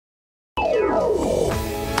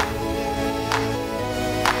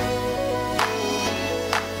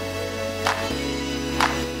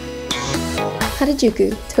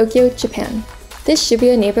Harajuku, Tokyo, Japan. This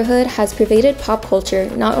Shibuya neighborhood has pervaded pop culture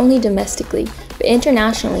not only domestically, but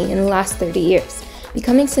internationally in the last 30 years,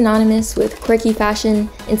 becoming synonymous with quirky fashion,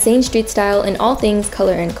 insane street style, and all things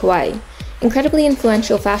color and kawaii. Incredibly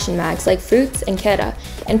influential fashion mags like Fruits and Kera,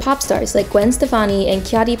 and pop stars like Gwen Stefani and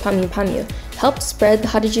Kyari Pamyu Pamyu helped spread the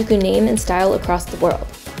Harajuku name and style across the world.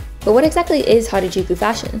 But what exactly is Harajuku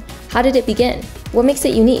fashion? How did it begin? What makes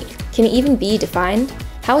it unique? Can it even be defined?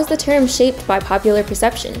 How is the term shaped by popular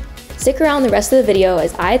perception? Stick around the rest of the video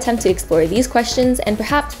as I attempt to explore these questions and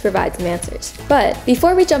perhaps provide some answers. But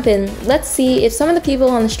before we jump in, let's see if some of the people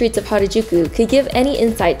on the streets of Harajuku could give any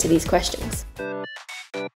insight to these questions.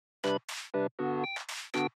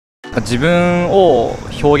 自分を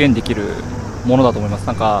表現できるものだと思います。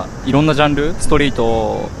なんかいろんなジャンル、ストリー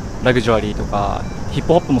ト、ラグジュアリーとかヒッ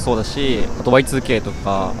プホップもそうだし、あと Y2K と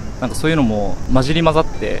かなんかそういうのも混じり混ざっ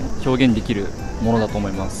て表現できるものだと思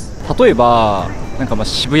います。例えばなんか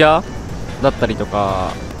渋谷だったりと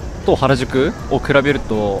かと原宿を比べる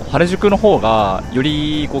と、原宿の方がよ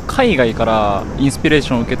りこう海外からインスピレー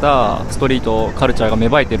ションを受けたストリートカルチャーが芽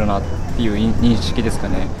生えてるなっていう認識ですか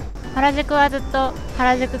ね。原宿はずっと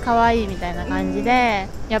原宿かわいいみたいな感じで、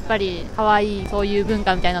やっぱりかわいいそういう文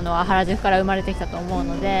化みたいなのは原宿から生まれてきたと思う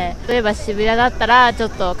ので、例えば渋谷だったらちょ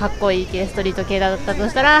っとかっこいい系ストリート系だったと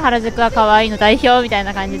したら、原宿はかわいいの代表みたい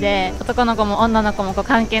な感じで、男の子も女の子もこう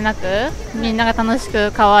関係なくみんなが楽し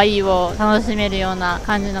くかわいいを楽しめるような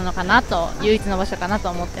感じなのかなと、唯一の場所かなと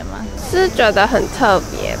思ってます。是觉得很特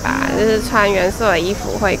别吧，就是穿原色的衣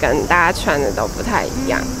服会跟大家穿的都不太一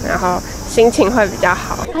样，然后心情会比较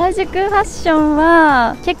好。原宿ファッション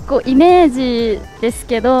は結構イメージです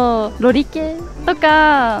けど、ロリ系と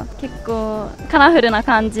か結構カラフルな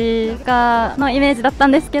感じのイメージだった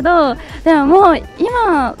んですけど、でももう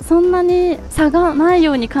今そんなに差がない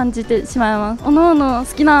ように感じてしまいます。おのおの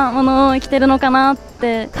好きなものを着てるのかなっ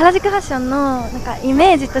て。原宿ファッションのなんかイ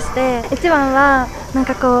メージとして一番はなん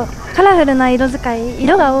かこうカラフルな色使い、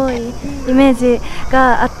色が多いイメージ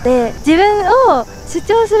があって、自分を主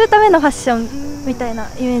張するためのファッションみたいな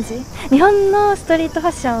イメージ。日本のストリートフ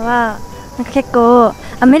ァッションはなんか結構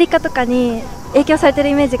アメリカとかに影響されてる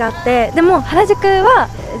イメージがあって、でも原宿は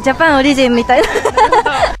ジャパンオリジンみたいな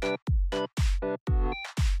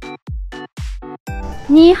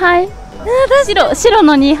ニーハイ、白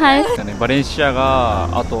のニーハイ、バレンシアガ、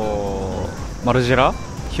あとマルジェラ、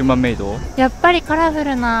ヒューマンメイド。やっぱりカラフ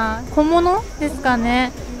ルな小物ですか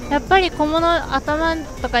ね。やっぱり小物頭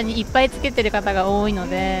とかにいっぱいつけてる方が多いの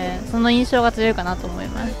で、その印象が強いかなと思い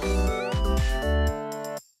ます。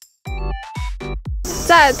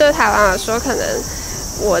在对台湾来说，可能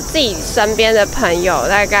我自己身边的朋友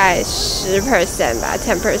大概10% 吧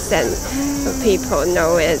，10% of people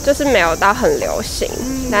know it， 就是没有到很流行。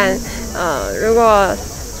但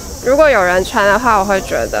如果有人穿的话，我会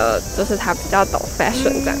觉得就是他比较懂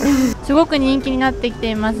fashion 这样。すごく人気になってきて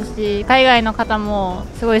いますし、海外の方も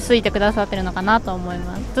すごい好いてくださってるのかなと思い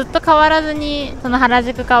ます。ずっと変わらずにその原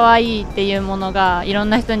宿かわいいっていうものがいろ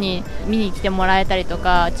んな人に見に来てもらえたりと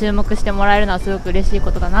か注目してもらえるのはすごく嬉しい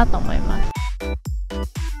ことだなと思います。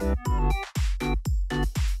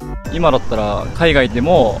今だったら海外で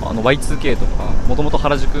もY2K とかもともと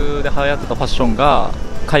原宿で流行ってたファッションが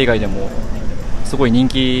海外でもすごい人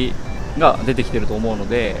気が出てきてると思うの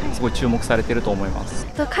で、すごい注目されてると思います。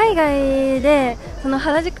海外でその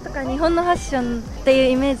原宿とか日本のファッションってい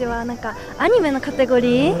うイメージはなんかアニメのカテゴ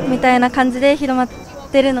リーみたいな感じで広まっ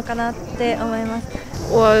てるのかなって思います。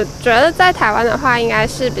我觉得在台湾的话，应该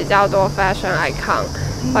是比较多 fashion icon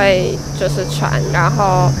会就是穿，然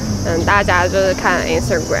后大家就是看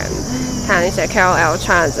Instagram， 看一些 KOL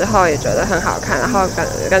穿了之后也觉得很好看，然后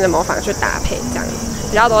跟着模仿去搭配这样。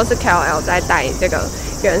比较多是 KOL 在带这个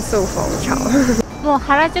元素风潮。もう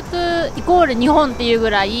原宿イコール日本っていうぐ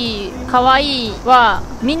らい可愛いは、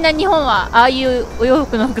みんな日本はああいうお洋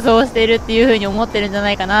服の服装をしているっていう風に思ってるんじゃ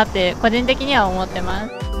ないかなって個人的には思ってま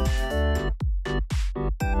す。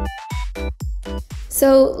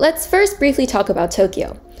So let's first briefly talk about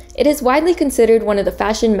Tokyo. It is widely considered one of the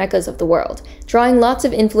fashion meccas of the world, drawing lots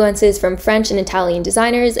of influences from French and Italian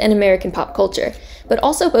designers and American pop culture, but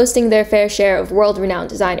also boasting their fair share of world-renowned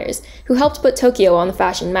designers, who helped put Tokyo on the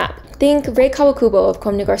fashion map. Think Rei Kawakubo of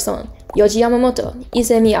Comme des Garçons, Yoji Yamamoto,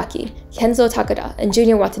 Issey Miyake, Kenzo Takada, and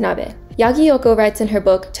Junior Watanabe. Yagi Yoko writes in her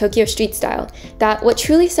book, Tokyo Street Style, that what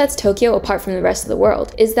truly sets Tokyo apart from the rest of the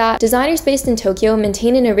world is that designers based in Tokyo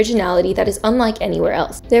maintain an originality that is unlike anywhere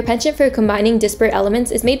else. Their penchant for combining disparate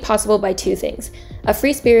elements is made possible by two things: a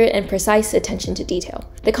free spirit and precise attention to detail.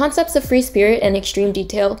 The concepts of free spirit and extreme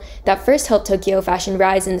detail that first helped Tokyo fashion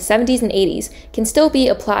rise in the 70s and 80s can still be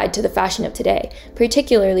applied to the fashion of today,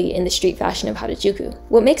 particularly in the street fashion of Harajuku.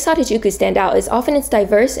 What makes Harajuku stand out is often its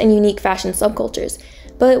diverse and unique fashion subcultures,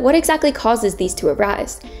 but what exactly causes these to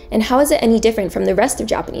arise? And how is it any different from the rest of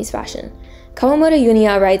Japanese fashion? Kawamoto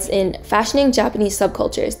Yunia writes in Fashioning Japanese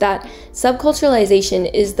Subcultures that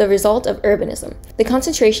subculturalization is the result of urbanism. The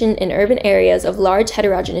concentration in urban areas of large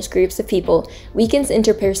heterogeneous groups of people weakens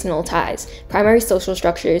interpersonal ties, primary social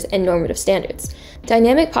structures, and normative standards.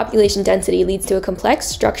 Dynamic population density leads to a complex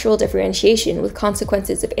structural differentiation with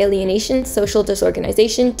consequences of alienation, social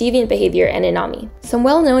disorganization, deviant behavior, and inami. Some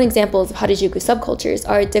well-known examples of Harajuku subcultures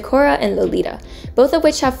are Decora and Lolita, both of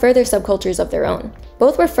which have further subcultures of their own.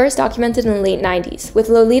 Both were first documented in the late 90s, with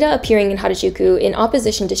Lolita appearing in Harajuku in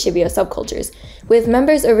opposition to Shibuya subcultures, with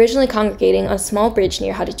members originally congregating on a small bridge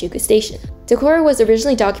near Harajuku Station. Decora was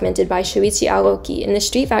originally documented by Shoichi Aoki in the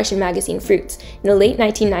street fashion magazine Fruits in the late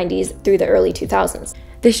 1990s through the early 2000s.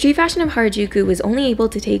 The street fashion of Harajuku was only able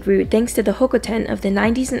to take root thanks to the Hokoten of the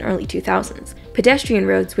 90s and early 2000s, pedestrian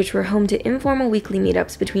roads which were home to informal weekly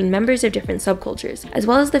meetups between members of different subcultures, as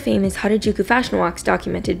well as the famous Harajuku fashion walks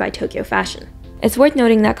documented by Tokyo Fashion. It's worth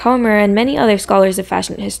noting that Kawamura and many other scholars of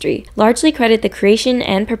fashion history largely credit the creation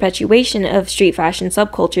and perpetuation of street fashion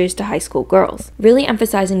subcultures to high school girls, really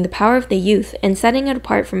emphasizing the power of the youth and setting it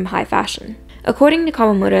apart from high fashion. According to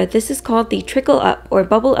Kawamura, this is called the trickle-up or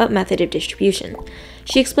bubble-up method of distribution.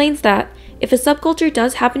 She explains that if a subculture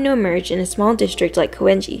does happen to emerge in a small district like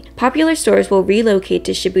Koenji, popular stores will relocate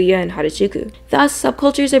to Shibuya and Harajuku. Thus,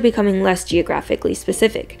 subcultures are becoming less geographically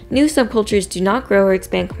specific. New subcultures do not grow or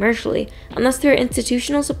expand commercially unless there are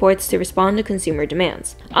institutional supports to respond to consumer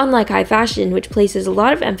demands. Unlike high fashion, which places a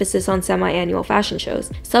lot of emphasis on semi-annual fashion shows,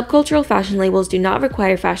 subcultural fashion labels do not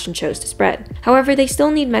require fashion shows to spread. However, they still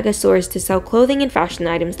need mega stores to sell clothing and fashion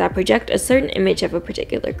items that project a certain image of a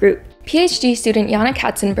particular group. PhD student Jana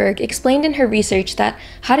Katzenberg explained in her research that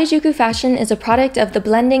Harajuku fashion is a product of the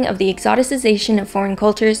blending of the exoticization of foreign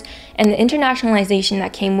cultures and the internationalization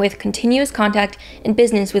that came with continuous contact and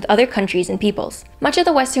business with other countries and peoples. Much of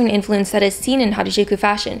the Western influence that is seen in Harajuku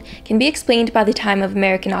fashion can be explained by the time of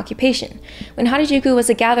American occupation, when Harajuku was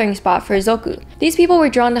a gathering spot for zoku. These people were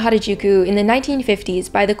drawn to Harajuku in the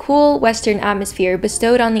 1950s by the cool Western atmosphere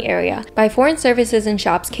bestowed on the area by foreign services and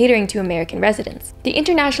shops catering to American residents. The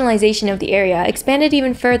internationalization of the area expanded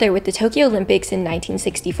even further with the Tokyo Olympics in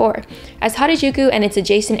 1964, as Harajuku and its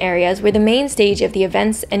adjacent areas were the main stage of the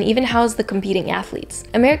events and even housed the competing athletes.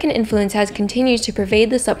 American influence has continued to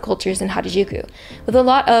pervade the subcultures in Harajuku, with a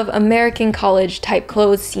lot of American college-type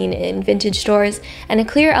clothes seen in vintage stores and a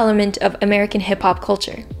clear element of American hip-hop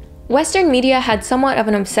culture. Western media had somewhat of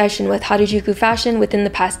an obsession with Harajuku fashion within the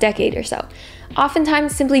past decade or so,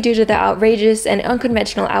 oftentimes simply due to the outrageous and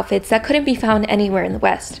unconventional outfits that couldn't be found anywhere in the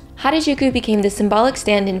West. Harajuku became the symbolic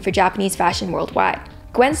stand-in for Japanese fashion worldwide.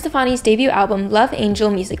 Gwen Stefani's debut album Love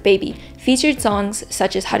Angel Music Baby featured songs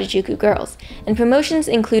such as Harajuku Girls, and promotions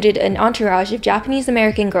included an entourage of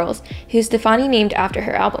Japanese-American girls who Stefani named after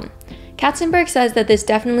her album. Katzenberg says that this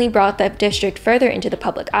definitely brought the district further into the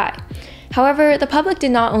public eye. However, the public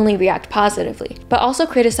did not only react positively, but also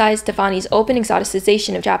criticized Stefani's open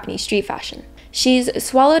exoticization of Japanese street fashion. She's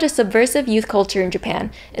swallowed a subversive youth culture in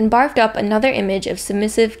Japan and barfed up another image of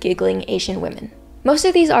submissive, giggling Asian women. Most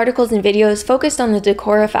of these articles and videos focused on the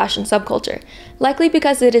Decora fashion subculture, likely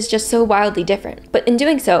because it is just so wildly different, but in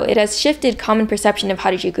doing so, it has shifted common perception of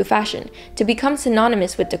Harajuku fashion to become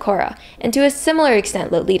synonymous with Decora, and to a similar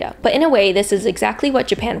extent Lolita. But in a way, this is exactly what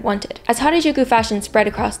Japan wanted. As Harajuku fashion spread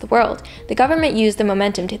across the world, the government used the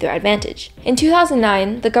momentum to their advantage. In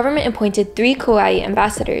 2009, the government appointed 3 kawaii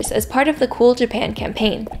ambassadors as part of the Cool Japan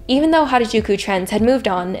campaign, even though Harajuku trends had moved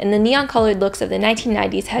on and the neon-colored looks of the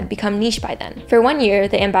 1990s had become niche by then. For 1 year,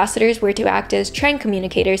 the ambassadors were to act as trend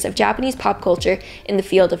communicators of Japanese pop culture in the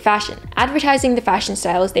field of fashion, advertising the fashion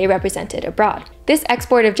styles they represented abroad. This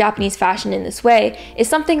export of Japanese fashion in this way is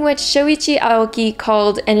something which Shoichi Aoki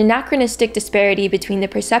called an anachronistic disparity between the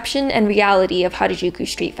perception and reality of Harajuku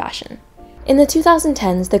street fashion. In the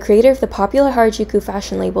 2010s, the creator of the popular Harajuku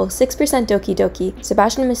fashion label 6% Doki Doki,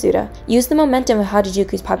 Sebastian Masuda, used the momentum of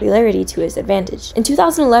Harajuku's popularity to his advantage. In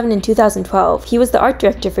 2011 and 2012, he was the art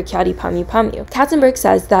director for Kyari Pamyu Pamyu. Katzenberg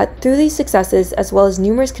says that through these successes, as well as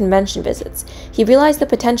numerous convention visits, he realized the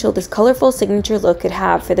potential this colorful signature look could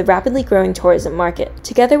have for the rapidly growing tourism market.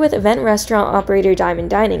 Together with event restaurant operator Diamond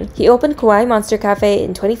Dining, he opened Kawaii Monster Cafe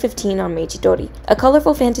in 2015 on Meiji-dori, a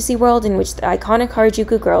colorful fantasy world in which the iconic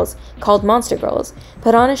Harajuku girls, called monster girls,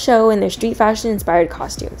 put on a show in their street fashion-inspired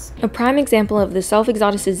costumes. A prime example of the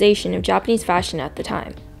self-exoticization of Japanese fashion at the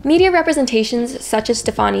time. Media representations such as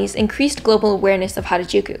Stefani's increased global awareness of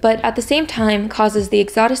Harajuku, but at the same time causes the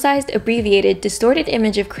exoticized, abbreviated, distorted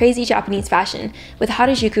image of crazy Japanese fashion, with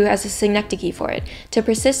Harajuku as a synecdoche for it, to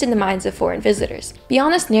persist in the minds of foreign visitors.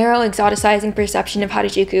 Beyond this narrow, exoticizing perception of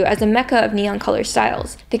Harajuku as a mecca of neon color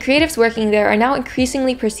styles, the creatives working there are now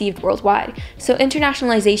increasingly perceived worldwide, so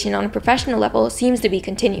internationalization on a professional level seems to be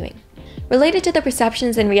continuing. Related to the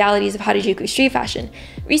perceptions and realities of Harajuku street fashion,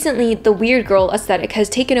 recently the weird girl aesthetic has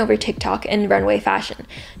taken over TikTok and runway fashion,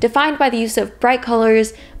 defined by the use of bright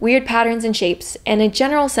colors, weird patterns and shapes, and a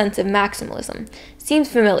general sense of maximalism. Seems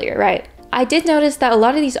familiar, right? I did notice that a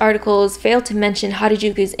lot of these articles failed to mention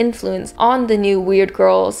Harajuku's influence on the new weird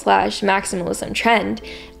girl / maximalism trend,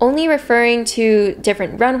 only referring to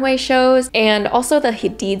different runway shows and also the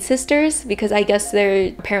Hadid sisters, because I guess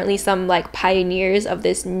they're apparently some like pioneers of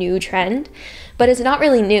this new trend, but it's not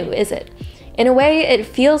really new, is it? In a way, it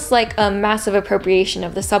feels like a massive appropriation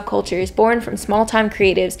of the subcultures born from small-time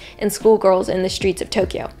creatives and schoolgirls in the streets of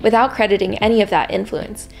Tokyo, without crediting any of that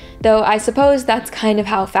influence. Though I suppose that's kind of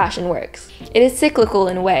how fashion works. It is cyclical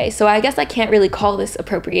in a way, so I guess I can't really call this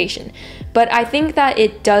appropriation. But I think that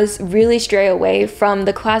it does really stray away from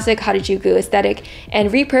the classic Harajuku aesthetic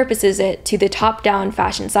and repurposes it to the top-down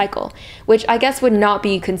fashion cycle, which I guess would not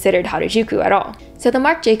be considered Harajuku at all. So the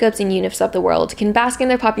Marc Jacobs and Unifs of the world can bask in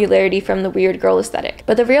their popularity from the weird girl aesthetic,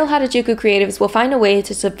 but the real Harajuku creatives will find a way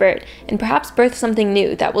to subvert and perhaps birth something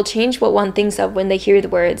new that will change what one thinks of when they hear the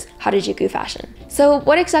words Harajuku fashion. So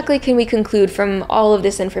what exactly can we conclude from all of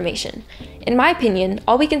this information? In my opinion,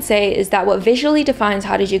 all we can say is that what visually defines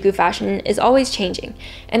Harajuku fashion is always changing,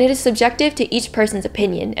 and it is subjective to each person's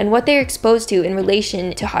opinion and what they are exposed to in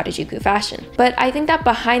relation to Harajuku fashion. But I think that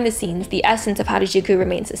behind the scenes, the essence of Harajuku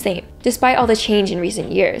remains the same, despite all the change in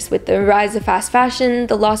recent years, with the rise of fast fashion,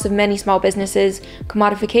 the loss of many small businesses,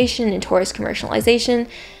 commodification and tourist commercialization.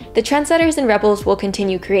 The trendsetters and rebels will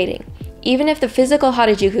continue creating. Even if the physical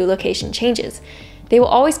Harajuku location changes, they will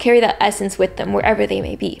always carry that essence with them wherever they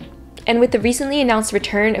may be. And with the recently announced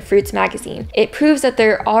return of Fruits magazine, it proves that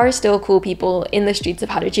there are still cool people in the streets of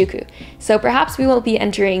Harajuku, so perhaps we will be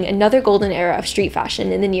entering another golden era of street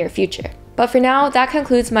fashion in the near future. But for now, that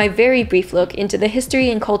concludes my very brief look into the history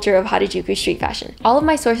and culture of Harajuku street fashion. All of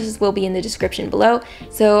my sources will be in the description below,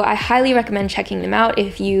 so I highly recommend checking them out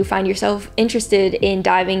if you find yourself interested in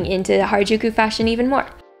diving into Harajuku fashion even more.